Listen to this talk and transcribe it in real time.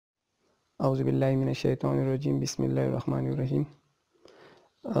اعوذ بالله من الشیطان الرجیم بسم الله الرحمن الرحیم.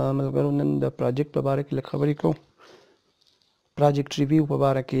 ملګرو نن د پروجیکټ په اړه کې لږ خبرې کوو. پروجیکټ ریویو په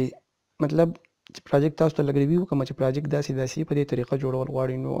اړه کې مطلب چې پروجیکټ تاسو ته لږ ریویو کوم چې پروجیکټ داسې په دې طریقه جوړول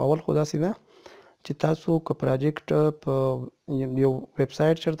غواړئ. نو اول خو داسې ده چې تاسو که پروجیکټ په یو ویب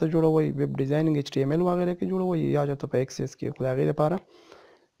سایټ چېرته جوړوئ، ویب ډیزاینینګ HTML وغیره کې جوړوئ یا چېرته په ایکسس کې، خو د هغې لپاره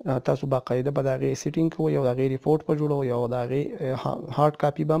تاسو باقاعده به د هغې سیټینګ کوئ او د هغې ریپورټ به جوړوئ او د هغې هارډ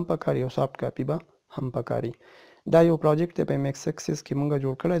کاپي به هم پکار او سافټ کاپي به هم پکاري. دا یو پروجیکټ دی په MX Access کې مونږ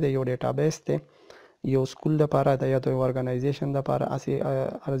جوړ کړی دی. یو ډیټابیس دی، یو سکول دپاره دی یا د یو ارګنایزیشن دپاره هسې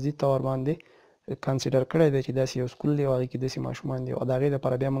عرضي طور باندې کنسیډر کړی دی چې داسې یو سکول دی او هغې کې داسې ماشومان دي او د هغې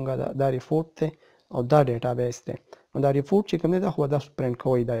دپاره بیا مونږ دا ریپورټ دی او دا ډیټابیس دی. نو دا ریپورټ چې کوم دی دا خو دا پرنټ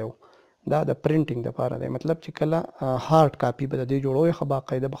کوئ، دا د پرنټینګ دپاره دی. مطلب چې کله هارډ کاپي به د دې جوړوئ ښه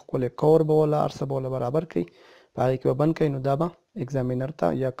باقاعده به ښکلی کور به وله هر څه به وله برابر کړئ، په هغې کې به بند کړئ. نو دا به ایګزامینر ته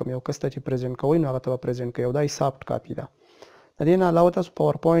یا کوم یو کس ته چې پرزنټ کوئ نو هغه ته به پرزنټ کوئ او دا یې سافټ کاپي ده. د دې نه علاوه تاسو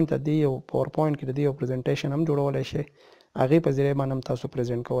پاور پوینټ کې د دې یو پرزنټیشن هم جوړولی شئ، هغې په ذریعه باندې هم تاسو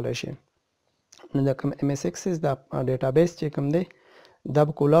پرزنټ کولی شئ. نو د کوم MS Access دا ډیټابیس چې کوم دی دا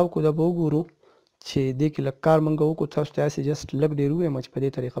به کولاو کو دا به وګورو چې دې کې لږ کار مونږ وکړو. تاسو ته هسې جسټ لږ ډېر ووایم چې په دې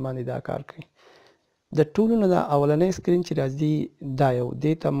طریقه باندې دا کار کوي. د ټولو نه دا اولنی سکرین چې راځي دا یو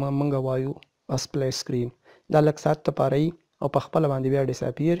دې ته مونږ وایو سپلی سکرین. دا لږ ساعت دپاره وي او په خپله باندې بیا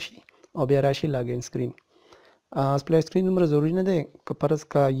ډساپیر شي او بیا راشي لاګین سکرین. سپلی سکرین دومره ضروري نه دی، که فرض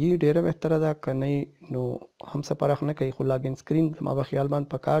که یي ډېره بهتره ده، که نه نو هم څه فرق نه کوي. خو لاګین سکرین زما په خیال باندې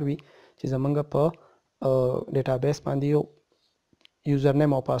پکار وي چې زمونږ په ډیټابیس باندې یو یوزر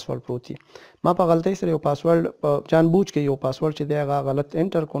نیم او پاسورډ پروت وي. ما په غلطۍ سره یو پاسورډ په جان بوجھ کې یو پاسورډ چې دی هغه غلط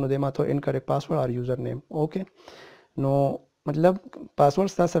انټر کړو، نو دی ما ته انکریکټ پاسورډ اور یوزر نیم. اوکې، نو مطلب پاسورډ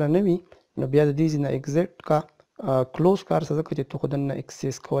ستا سره نه وي نو بیا د دې ځای نه ایګزټ کا کلوز کار څه ځکه چې ته خو دننه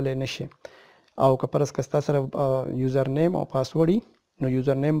اکسس کولی نه شې. او که فرض که ستا سره یوزر نیم او پاسورډ وي نو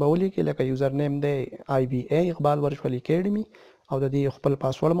یوزر نیم به ولیکې، لکه یوزر نیم دی IBA اقبال ورچوال اکیډمي او د دې خپل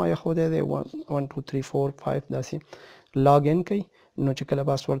پاسورډ ما ایښودی دی 1 2 3 4 5 داسې لاګ ان کوي. نو چې کله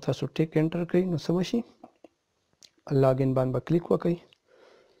پاسورډ تاسو ټیک انټر کړئ نو څه وشي، لاګ ان باندې به کلیک وکړئ.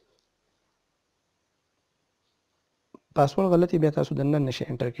 پاسورډ غلطي بیا تاسو دننه نشئ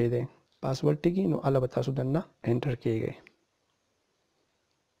انټر کېدی، پاسورډ ټیکي نو هله به تاسو دننه انټر کېږئ.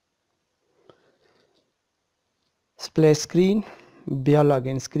 سپلی سکرین بیا لاګ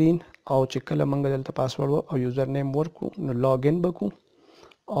ان سکرین او چې کله موږ دلته پاسورډ او یوزر نیم ورکړو نو لاګ ان به کړو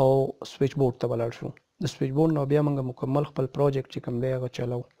او سویچ بورډ ته به لاړ شو. د سویچ بورډ نه بیا موږ مکمل خپل پروجیکټ چې کوم دی هغه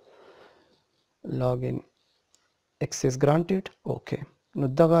چلو. لاګ ان اکسس ګرانټډ. اوکې، نو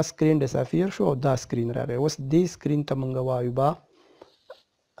دغه سکرین ډسافیر شو او دا سکرین راغی. اوس دې سکرین ته موږ وایو به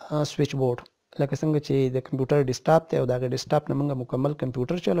سویچ بورډ، لکه څنګه چې د کمپیوټر ډیسکټاپ دی او د هغې ډیسکټاپ نه موږ مکمل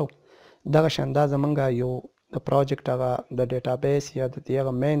کمپیوټر چلو، دغه شان دا زموږ یو د پروجیکټ هغه د ډیټابیس یا د دې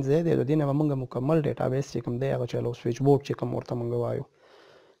هغه مین ځای دی، د دې نه به موږ مکمل ډیټابیس چې کوم دی هغه چلو. سویچ بورډ چې کوم ورته موږ وایو،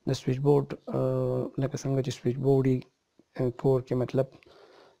 د سویچ بورډ لکه څنګه چې سویچ بورډ کور کې مطلب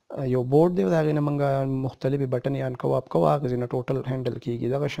یو بورډ دی او د هغې نه موږ مختلفې بټنې آن کوو اپ کوو، هغه ځای نه ټوټل هینډل کېږي.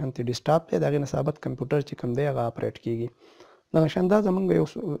 دغه شانتې ډیسکټاپ دی، د هغې نه ثابت کمپیوټر چې کوم دی هغه اپریټ کېږي. دغه شان دا زموږ یو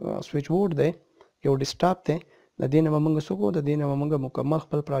سویچ بورډ دی، یو ډیسکټاپ دی. د دې نه به موږ څه کوو، د دې نه به موږ مکمل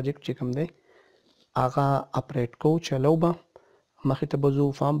خپل پروجیکټ چې کوم دی هغه اپریټ کوو، چلو به مخې ته به ځو،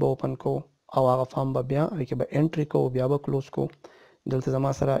 فارم به اوپن کوو او هغه فارم به بیا هغې کې به انټري کوو، بیا به کلوز کوو. دلته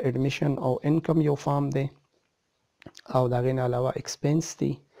زما سره ایډمیشن او انکم یو فارم دی او د هغې نه علاوه ایکسپنس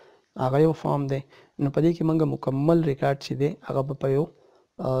دی، هغه یو فارم دی. نو په دې کې موږ مکمل ریکارډ چې دی هغه به په یو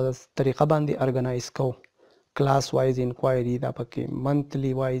طریقه باندې ارګنایز کوو. کلاس وایز انکوایري دا پکې،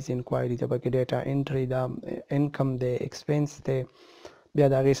 منتلی وایز انکوایري دا پکې، ډیټا انټري دا، انکم دی، ایکسپنس دی، بیا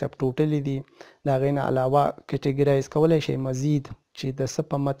د هغې سب ټوټلې دي. د هغې نه علاوه کټګرایز کولی شئ مزید چې د څه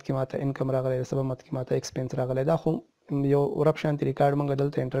په مد کې ماته انکم راغلی، د څه په مد کې ماته ایکسپنس راغلی. دا خو یو رب شانتي ریکارډ موږ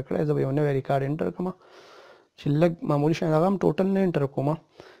دلته انټر کړی. زه به یو نوی ریکارډ انټر کړم چې لږ معمولي شان هغه هم ټوټل نه انټر کوم،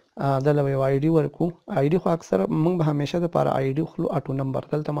 دله به یو آی ډي ورکړو. آی ډي خو اکثر موږ به همیشه دپاره آی ډي خلو اټو نمبر،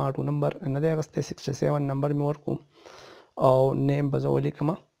 دلته ما اټو نمبر نه دی اخیستی، 67 نمبر مې ورکړو او نیم به زه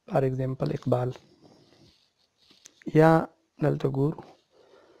ولیکم فار ایګزامپل اقبال. یا دلته ګورو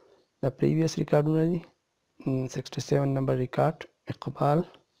د پریویس ریکارډونه دي، 67 نمبر ریکارډ اقبال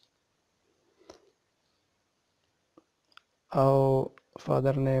او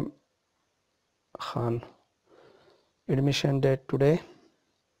فادر نیم خان، ایډمیشن ډیټ ټوډے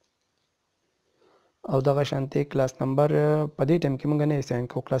او دغه شانتې کلاس نمبر په دې ټایم کې موږ نه اساین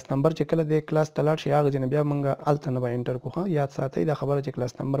کوو. کلاس نمبر چې کله د کلاس ته لاړ شي هغه ځای نه بیا موږ هلته نه به انټر کوو. یاد ساتئ دا خبره چې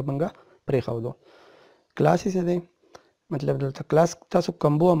کلاس نمبر موږ پرېښودو. کلاس یې څه دی، مطلب دلته کلاس تاسو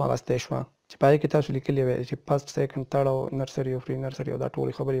کمبو هم اغستی شوه چې پای کې تاسو لیکلی وی چې فرست سیکنډ تھرډ او نرسري او پری نرسري او دا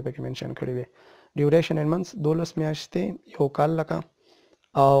ټولې خبرې پکې منشن کړي وي. ډیوریشن ان منث 12 میاشتې یو کال لکه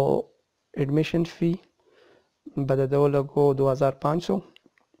او ایڈمیشن فی به د ده ولګو 2500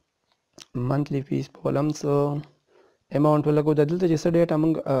 منثلی فیس په ولم څه اماونټ ولګو. د دلته چې څه ډیټا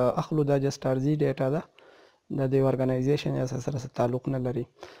موږ اخلو دا جست عرضي ډیټا ده د دې ارګنایزیشن یا سره تعلق نه لري.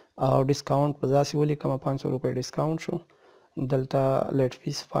 او ډسکاونټ په داسې ولیکم 500 روپۍ ډسکاونټ شو. دلته لیټ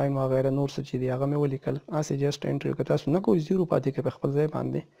فیس فاین وغیره نور څه چې دي هغه مې ولیکل. هسې جسټ انټري که تاسو نه کوئ زیرو پاتې کوئ په خپل ځای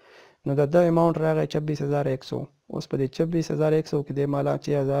باندې نو د ده اماونټ راغی 24100. اوس په دې 24100 کې دی مالا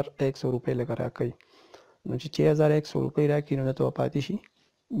 6100 روپۍ لږه راکوي نو چې 6100 روپۍ راکړي نو دته به پاتې شي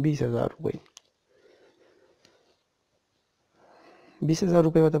 20000 روپۍ. 20000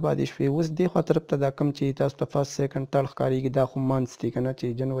 روپۍ ورته پاتې شوې. اوس دې خوا طرف ته دا کوم چې تاسو ته فرست سیکنډ تھرډ ښکارېږي دا خو منث دي که نه چې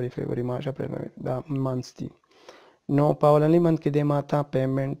جنوري فبروري مارچ اپریل دا منث دي. نو په اولنی منث کې دی ماته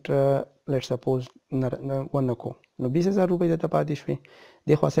پیمنټ لیټ سپوز ونه کو نو 20000 روپۍ درته پاتې شوې.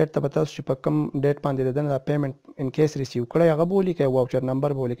 دې خوا سایډ ته به تاسو چې په کوم ډیټ باندې د ده نه دا پیمنټ ان کیس ریسیو کړی هغه به ولیکئ. واوچر نمبر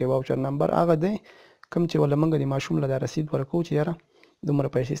به ولیکئ. واوچر نمبر هغه دی کوم چې وله موږ د ماشوم له دا رسید ورکوو چې یاره دومره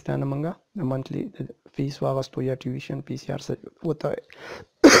پیسې ستا نه موږ د منثلي فیس واغستو یا ټیویشن فیس یا هر څه ورته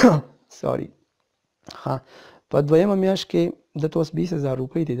سوري ها په دویمه میاشت کې دلته اوس 20000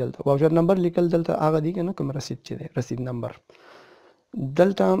 روپۍ دي. دلته واوچر نمبر لیکل دلته هغه دی که نه کوم رسید چې دی رسید نمبر.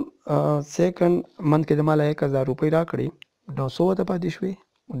 دلته سیکنډ منث کې د ماله 1000 روپۍ راکړې 900 ورته پاتې شوې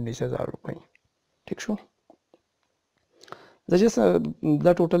 19000 روپۍ. ټیک شو. زه جست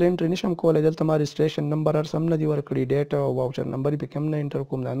دا ټوټل انټري نشم کولی. دلته ما رجسټریشن نمبر هر څه هم نه دي ورکړي. ډیټ او واوچر نمبر یې پکې هم نه انټر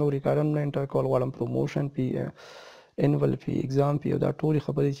کوم. دا نور ریکارډ هم نه انټر کول غواړم. پروموشن فی انول فی ایګزام فی او دا ټولې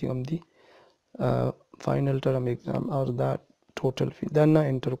خبرې چې هم دي فاینل ټرم ایګزام او دا ټوټل فی دا نه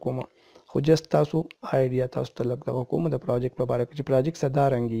انټر کوم. خو جست تاسو آیډیا تاسو ته لږ دغه کوم د پروجیکټ په باره کې چې پروجیکټ څه دا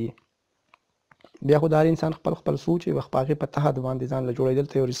رنګي بیا خو د هر انسان خپل خپل سوچ وي په هغې په تحت باندې ځان له جوړېدل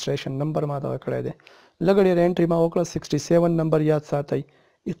ته یو رجسټریشن نمبر ما دغه کړی دی. لږه ډېره انټري ما وکړه. 67 نمبر یاد ساتئ.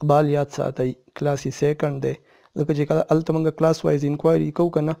 اقبال یاد ساتئ. کلاس یې سیکنډ دی ځکه چې کله هلته موږ کلاس وایز انکوایري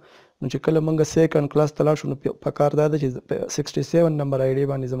کوو که نه نو چې کله موږ سیکنډ کلاس ته لاړ شو نو پکار دا ده چې 67 نمبر آی ډي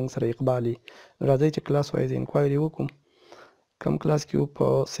باندې زموږ سره اقبال وي. راځئ چې کلاس وایز انکوایري وکړو. کم کلاس کې وو؟ په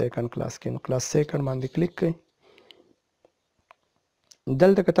سیکنډ کلاس کې. نو کلاس سیکنډ باندې کلیک کړئ.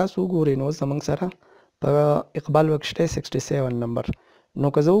 دلته که تاسو وګورئ نو زموږ سره په اقبال ورکشته 67 نمبر. نو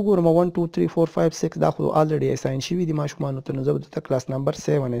که زه وګورم 1 2 3 4 5 6 دا خو الریډي اساین شوي دي ماشومانو ته نو زه به دلته کلاس نمبر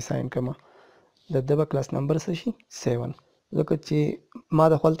 7 اساین کړم. د ده به کلاس نمبر څه شي 7 ځکه چې ما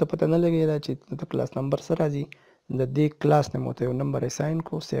د خو هلته پته نه لګېده چې د کلاس نمبر څه راځي. د دې کلاس نه مو ته یو نمبر اساین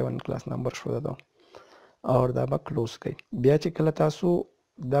کړو 7 کلاس نمبر شو ده او دا به کلوز کړئ. بیا چې کله تاسو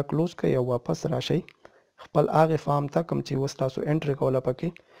دا کلوز کړئ او واپس راشئ خپل هغې فارم ته کوم چې اوس تاسو انټري کوله پکې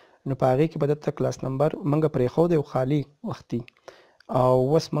نو په هغې کې به درته کلاس نمبر موږ پرېښودی او خالي وختي او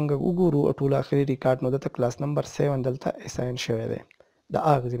اوس موږ وګورو ټول آخري ریکارډ نو دلته کلاس نمبر 7 دلته اساین شوی دی. د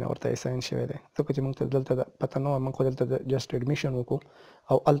هغه ځای نه ورته اساین شوی دی ځکه چې موږ ته دلته پته نه وه. موږ خو دلته جسټ اډمیشن وکړو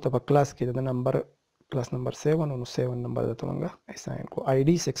او هلته په کلاس کې د نمبر کلاس نمبر 7 نو 7 نمبر درته موږ اساین کړو. آی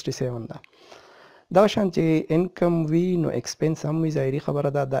ډي 67 ده. دا شان چې انکم وي نو ایکسپنس هم وي ظاهري خبره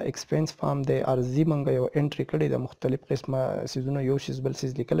ده. دا ایکسپنس فارم دی ارزي موږ یو انټري کړې ده مختلف قسمه څیزونه یو څیز بل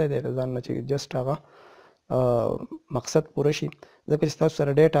څیز لیکلی دی د ځان نه چې جسټ هغه مقصد پوره شي. ځکه چې تاسو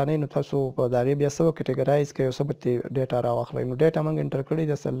سره ډیټا نه نو تاسو په د هغې بیا څه کټګرایز کوئ او څه به ترې ډیټا راواخلئ. نو ډیټا موږ انټر کړي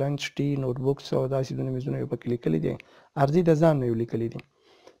ده لنچ ټي نوټ بکس او دا څیزونه میزونه یو پکې لیکلي دي. ارزي د ځان نه یو لیکلي دي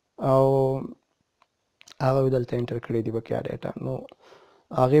او هغه دلته انټر کړي دي بقیه ډیټا. نو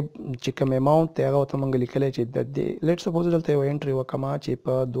هغې چې کوم اماونټ دی هغه ورته موږ لیکلی چې د دې لیټ سپوز دلته یو انټري وکړم چې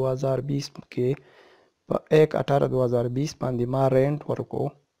په 2020 کې په 1/18/2020 باندې ما رینټ ورکو.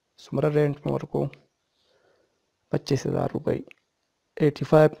 څومره رینټ مې ورکو 25000 روپۍ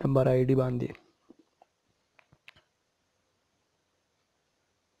 85 نمبر آی ډي باندې.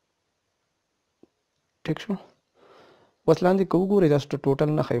 ټیک شو. اوس لاندې که وګورئ تاسو ته ټوټل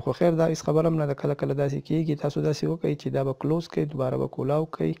نه ښایي خو خیر دا هېڅ خبره هم نه ده. کله کله داسې کېږي تاسو داسې وکړئ چې دا به کلوز کړئ دوباره به کولاو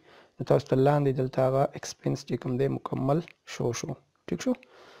کړئ نو تاسو ته لاندې دلته هغه ایکسپنس چې کوم دی مکمل شو. ټیک شو.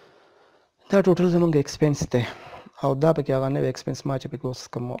 دا ټوټل زموږ ایکسپنس دی او دا پکې هغه نوی ایکسپنس ما چې پکې اوس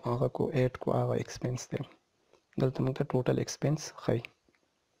کوم هغه کو ایډ کو هغه ایکسپنس دی. دلته موږ ته ټوټل ایکسپنس ښایي.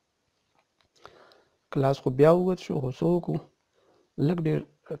 کلاس خو بیا ووت شو خو څه وکړو لږ ډېر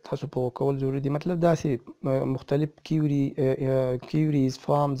تاسو په کول ضروري دي. مطلب داسې مختلف کیوریز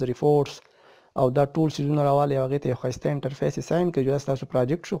فارمز ریپورټس او دا ټول څیزونه راوالی هغې ته یو ښایسته انټرفیس اساین کړئ. دا ستاسو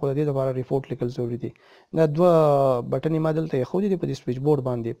پروجیکټ شو خو د دې لپاره ریپورټ لیکل ضروري دي. دا دوه بټنې ما دلته ایښودي دي په دې سویچ بورډ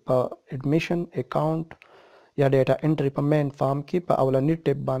باندې په ایډمیشن اکاونټ یا ډیټا انټری په مین فارم کې په اولنی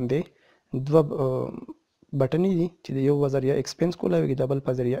ټیب باندې دوه بټنې دي چې د یو په ذریعه ایکسپنس کولاویږي د بل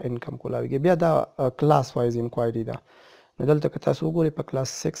په ذریعه انکم کولاویږي. بیا دا کلاس وایز انکوایري ده. نو دلته که تاسو وګورئ په کلاس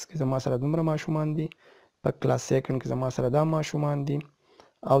 6 کې زما سره دومره ماشومان دي، په کلاس 2 کې زما سره دا ماشومان دي،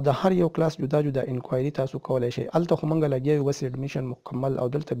 او د هر یو کلاس جدا جدا انکوایري تاسو کولای شئ. هلته خو موږ لګیا یو بس اډمیشن مکمل، او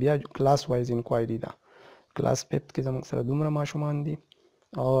دلته بیا کلاس وایز انکوایري ده. کلاس 5 کې زموږ سره دومره ماشومان دي،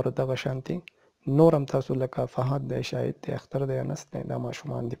 او دغه شانتي نور هم تاسو لکه فهد دی، شاهد دی، اختر دی، انس دی، دا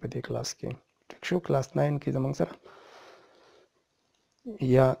ماشومان دي په دې کلاس کې. ټیک شو. کلاس 9 کې زموږ سره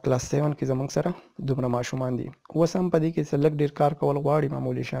یا کلاس 7 کې زموږ سره دومره ماشومان دي. اوس هم په دې کې څه لږ ډېر کار کول غواړي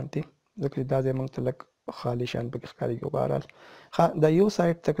معمولي شانتي، ځکه دا ځای موږ ته لږ خالي شان پکې ښکارېږي. بهرحال دا یو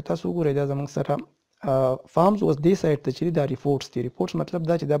سایټ ته که تاسو وګورئ دا زموږ سره فارمز اوس دې سایټ ته چې دا ریپورټس دي. ریپورټس مطلب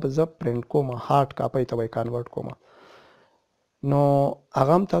دا چې دا به زه پرنټ کوم، هارډ کاپۍ ته به یې کنورټ کوم، نو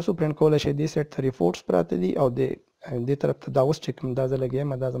هغه هم تاسو پرنټ کولی شئ. دې سایټ ته ریپورټس پراته دي، او دې طرف ته دا اوس چې کوم دا زه لګیا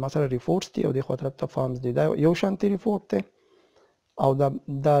یم دا زما سره ریپورټس دي، او دې خوا طرف ته فارمز دي. دا یو شانتي ریپورټ دی، او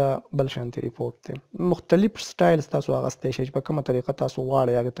دا بل شانتي ریپورټ دی. مختلف سټایلز تاسو اخیستی شئ چې په کومه طریقه تاسو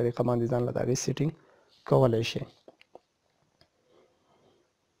غواړئ هغه طریقه باندې ځان له د هغې سیټینګ کولی شئ.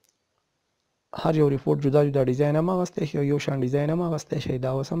 هر یو ریپورټ جدا جدا ډیزاین هم اخیستی شئ، یو شان ډیزاین هم اخیستی شئ. دا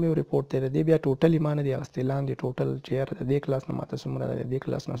اوس هم یو ریپورټ دی، د دې بیا ټوټلي ما نه دي اخیستی، لاندې ټوټل چې یاره د دې کلاس نه ماته څومره دی، د دې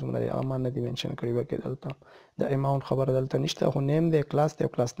کلاس نه څومره دی، هغه ما نه دي منشن کړي. بلکې دلته د اماونټ خبره دلته نشته، خو نیم دی، کلاس دی،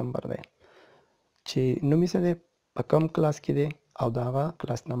 او کلاس نمبر دی چې نوم یې څه دی، په کوم کلاس کې دی، او د هغه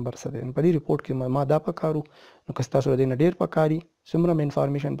کلاس نمبر څه دی. په دې ریپورټ کې ما دا پکارو، نو که ستاسو د دې نه ډېر پکاري، څومره م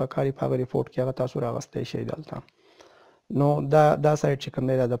انفارمیشن پکاري په هغه ریپورټ کې، هغه تاسو راغستی شئ دلته. نو دا سایټ چې کوم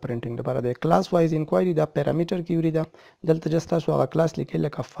دی دا د پرنټینګ لپاره دی. کلاس وایز انکوایري دا پیرامیټر کیوري ده. دلته جست تاسو هغه کلاس لیکئ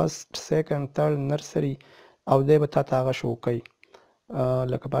لکه فرست، سیکنډ، تھرډ، نرسري، او دی به تاته هغه شو کوي.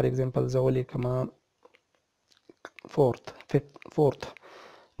 لکه فار ایگزامپل زه ولیکمه فورت.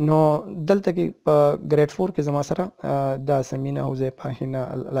 نو دلته کې په ګریډ 4 کې زما سره دا سمینا، حذیفه، هینا،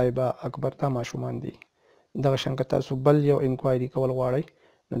 لایبه، اکبر دا ماشومان دي. دغه شان که تاسو بل یو انکوایري کول غواړئ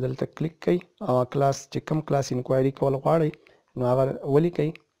نو دلته کلیک کوئ، او کلاس چې کوم کلاس انکوایري کول غواړئ نو هغه ولیکئ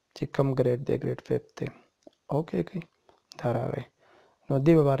چې کوم ګریډ دی، ګریډ 5 دی. اوکې کوئ، دا راغی. نو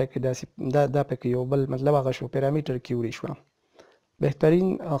دې په باره کې داسې دا پکې یو بل مطلب هغه شو، پیرامیټر کیوري شوه. بهترین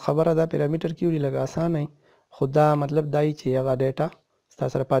خبره دا پیرامیټر کیوري لږ اسانه، خو دا مطلب دا چې هغه ډیټا ستا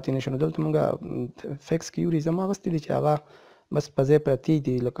سره پاتې نه شي. نو دلته موږ فکس کیوري زما اخیستي دي چې هغه بس په ځای پرتې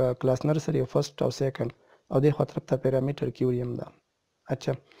دي، لکه کلاس نرسري او فرست او سیکنډ، او دې خوا طرف ته پیرامیټر کیوري هم ده.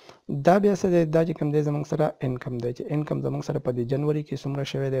 اچھا دا بیا څه دی، دا چې کوم دی زموږ سره انکم دی، چې انکم زموږ سره په دې جنوري کې څومره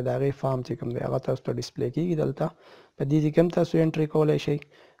شوی دی، د هغې فارم چې کوم دی هغه تاسو ته ډسپلی کېږي دلته. په دې کې هم تاسو انټري کولی شئ،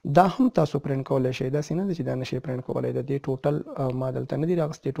 دا هم تاسو پرنټ کولی شئ. داسې نه ده چې دا نشئ پرنټ کولی. د دې ټوټل ما دلته نه دي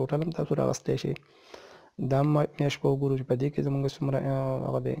راغستی، ټوټل هم تاسو راغستی شئ. دا میاشت به وګورو چې په دې کې زموږ څومره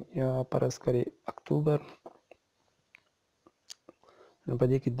هغه دی، فرض کړئ اکتوبر، نو په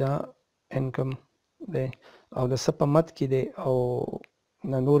دې کې دا انکم دی، او د څه په مد کې دی، او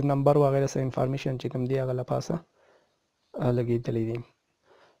نور نمبر وغیره څه انفارمیشن چې کوم دی هغه له پاسه لګېدلی دي.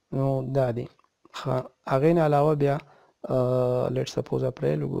 نو دا دی. هغې نه علاوه بیا لیټ سپوز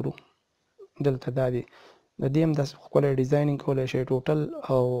اپریل وګورو، دلته دا دی. د دې هم داسې ښکلی ډیزاینینګ کولی شئ ټوټل،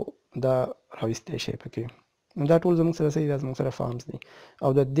 او دا راویستی شئ پکې. نو دا ټول زموږ سره څه دي، دا زموږ سره فارمز دي. او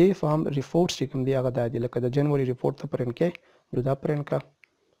د دې فارم ریپورټس چې کوم دي هغه دا دي، لکه د جنوري ریپورټ ته پرنټ کوئ نو دا پرنټ کړه.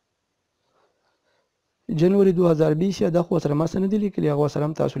 جنوري 2020 دا خو سره ما څه نه دي لیکلي، هغه سره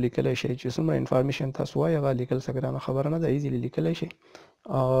هم تاسو لیکلی شئ چې څومره انفارمیشن تاسو وایي هغه لیکل څه ګرانه خبره نه ده، ایزیلی لیکلی شئ.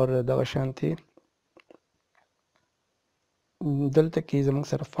 او دغه شانتې دلته کې زموږ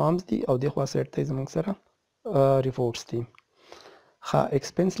سره فارمز دي، او دې خوا سایډ ته زموږ سره ریپورټس دي.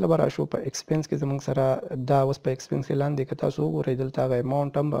 ایکسپنس له به راشو. په ایکسپنس کې زموږ سره دا اوس په ایکسپنس کې لاندې که تاسو وګورئ دلته هغه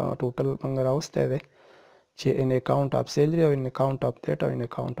اماونټ هم ټوټل موږ راوستی دی چې ان اکاونټ اف سیلري، او ان اکاونټ اف دیټ، او ان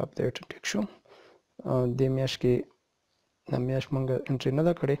اکاونټ اف دیټ. ټیک شو. دې میاشت کې دا میاشت موږ انټري نه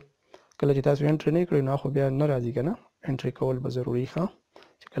ده کړې. کله چې تاسو انټري نه کړئ نو خو بیا نه راځي که نه، انټري کول به ضروري ښه.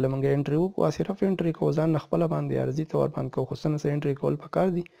 چې کله موږ انټري وکړو صرف انټري کوو، ځان نه خپله باندې عرضي طور باندې کوو، خو څه نه څه انټري کول پکار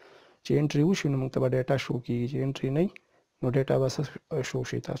دي. چې انټري وشي نو موږ ته به ډیټا شو کېږي، چې انټري نه نو ډیټا به څه شو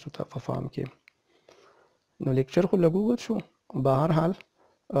شي تاسو ته په فارم کې. نو لیکچر خو لږ اوږد شو. بهرحال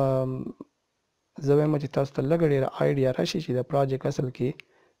زه وایم چې تاسو ته لږه ډېره آیډیا راشي چې د پروجیکټ اصل کې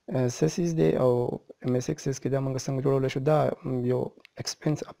څه څیز دی، او ایم ایس ایکسس کې دا موږ څنګه جوړولی شو. دا یو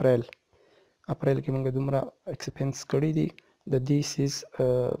ایکسپنس اپریل کې موږ دومره ایکسپنس کړي دي د دې سیز،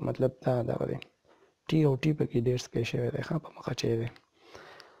 مطلب دا دغه دی ټي او ټي پکې ډېر سکی شوی دی، ښه په مخه چی دی.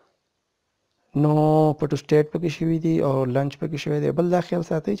 نو پټو سټیټ پکې شوي دي او لنچ پکې شوی دی. بل دا خیال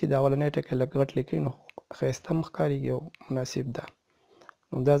ساتئ چې دا اولنی ټکی لږ غټ لیکئ نو ښایسته هم ښکارېږي او مناسب ده.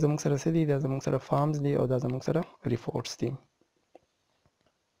 نو دا زموږ سره څه دي؟ دا زموږ سره فارمز دي او دا زموږ سره ریپورټس دي.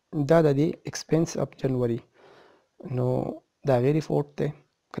 دا د دې ایکسپنس اف جنوري نو دا غیر ریپورټ دی.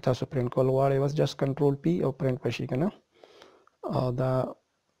 که تاسو پرنټ کول غواړئ بس جست کنټرول پی او پرنټ بشي که نه. او دا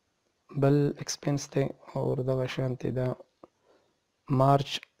بل ایکسپنس دی او دغه شانتې دا مارچ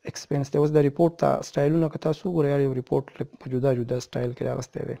ایکسپنس دی. اوس د ریپورټ ته سټایلونه که تاسو وګورئ یو ریپورټ په جدا جدا سټایل کې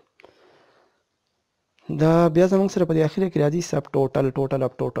راغستی دی. دا بیا زموږ سره په دې اخره کې راځي سب ټوټل ټوټل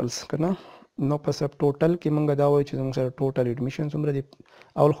اف ټوټلز که نه. نو په سب ټوټل کې موږ دا وایو چې زموږ سره ټوټل ایډمیشن څومره دي.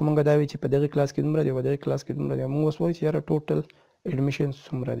 اول خو موږ دا وایو چې په دغه کلاس کې دومره دی په دغه کلاس کې دومره دی. موږ اوس وایو چې یاره ټوټل ایډمیشن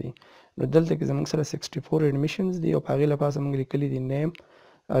څومره دي. نو دلته کې زموږ سره 64 ایډمیشنز دي او په هغې لپاسه موږ لیکلي دي نیم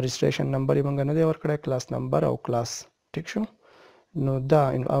رجسټریشن نمبر یې موږ نه دی ورکړی کلاس نمبر او کلاس. ټیک شو. نو دا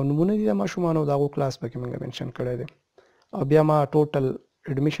او نمونه دي د ماشومانو د هغو کلاس پکې موږ منشن کړی دی. او بیا ما ټوټل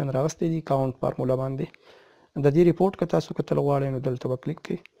ایډمیشن راغستی دي کاونټ فارموله باندې. د دې ریپورټ که تاسو کتل غواړئ نو دلته به کلیک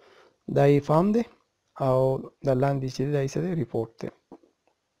کړئ. دا یې فارم دی او د لاندې چې دی دا یې څه دی ریپورټ دی.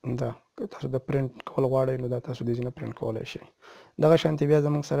 دا که تاسو د پرنټ کول غواړئ نو دا تاسو د دې نه پرنټ کولی شئ. دغه شانتې بیا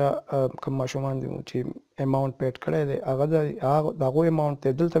زموږ سره کوم ماشومان دي چې اماونټ پیډ کړی دی هغه د هغو اماونټ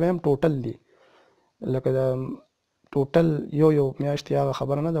دی دلته بیا هم ټوټل دی. لکه د ټوټل یو میاشتې هغه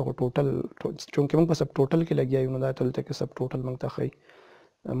خبره نه ده خو ټوټل چونکې موږ په سب ټوټل کې لګیا یو نو دا دلته کې سب ټوټل موږ ته ښیي.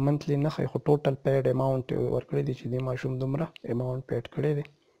 منتلی نه ښیي خو ټوټل پیډ اماونټ ورکړی دی چې دې ماشوم دومره اماونټ پیډ کړی دی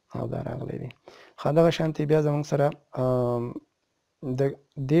او دا راغلی دی. ښه دغه شانتې بیا زموږ سره د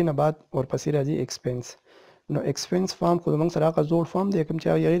دې نه بعد ورپسې راځي ایکسپنس. نو ایکسپنس فارم خو زموږ سره هغه زوړ فارم دی کوم چې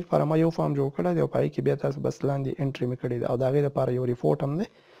هغې لپاره ما یو فارم جوړ کړی دی او په هغې کې بیا تاسو بس لاندې انټري مې کړې ده او د هغې لپاره یو ریپورټ هم دی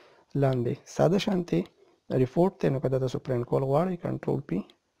لاندې ساده شانتې ریپورټ دی. نو که دا تاسو پرنټ کول غواړئ کنټرول پی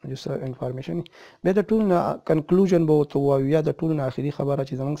جو څه انفارمیشن بیا د ټولو نه کنکلوژن به ورته ووایو یا د ټولو نه آخري خبره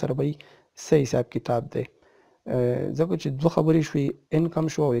چې زموږ سره به څه حساب کتاب دی. ځکه چې دوه خبرې شوې انکم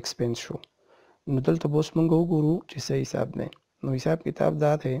شو او ایکسپنس شو. نو دلته به اوس موږ وګورو چې څه حساب دی. نو حساب کتاب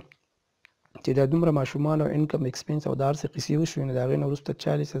دا دی چې دا دومره ماشومان او انکم ایکسپنس او دا هر څه قیسې وشوې نو د هغې نه وروسته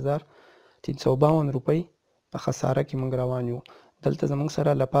 40,352 روپۍ په خساره کې موږ روان یو. دلته زموږ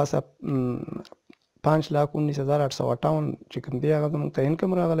سره له پاسه 5,19,858 چې کوم دی هغه زموږ ته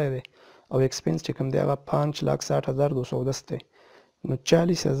انکم راغلی دی او ایکسپنس چې کوم دی هغه 5,60,210 دی. نو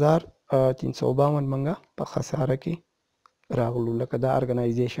 40,352 موږ په خساره کې راغلو. لکه دا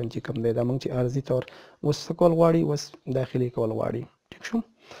ارګنایزیشن چې کوم دی دا موږ چې عرضي طور اوس څه کول غواړي اوس داخلي کول غواړي. ټیک شو.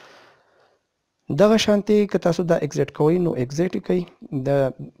 دغه شانتې که تاسو دا ایگزیټ کوئ نو ایگزیټ یې کوئ. د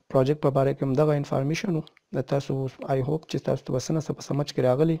پروجیکټ په باره کې هم دغه انفارمیشن و. د تاسو آی هوپ چې تاسو ته به څه نه څه په سمجھ کې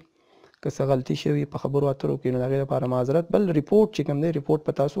راغلي. که څه غلطي شوي په خبرو اترو کې نو د هغې لپاره معذرت. بل ریپورټ چې کوم دی ریپورټ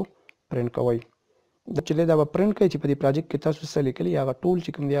په تاسو پرنټ کوئ. دا چې دی دا به پرنټ کوئ چې په دې پروجیکټ کې تاسو څه لیکلي هغه ټول چې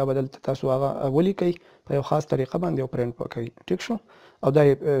کوم دی هغه به دلته تاسو هغه ولیکئ په یو خاص طریقه باندې او پرنټ به کوئ. ټیک شو. او دا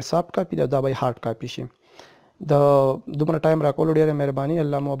سافټ کاپي ده دا به هارډ کاپي شي. د دومره ټایم راکولو ډېره مهرباني.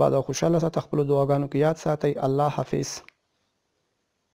 الله مو آباد او خوشحاله ساته. خپلو دعاګانو کې یاد ساتئ. الله حافظ.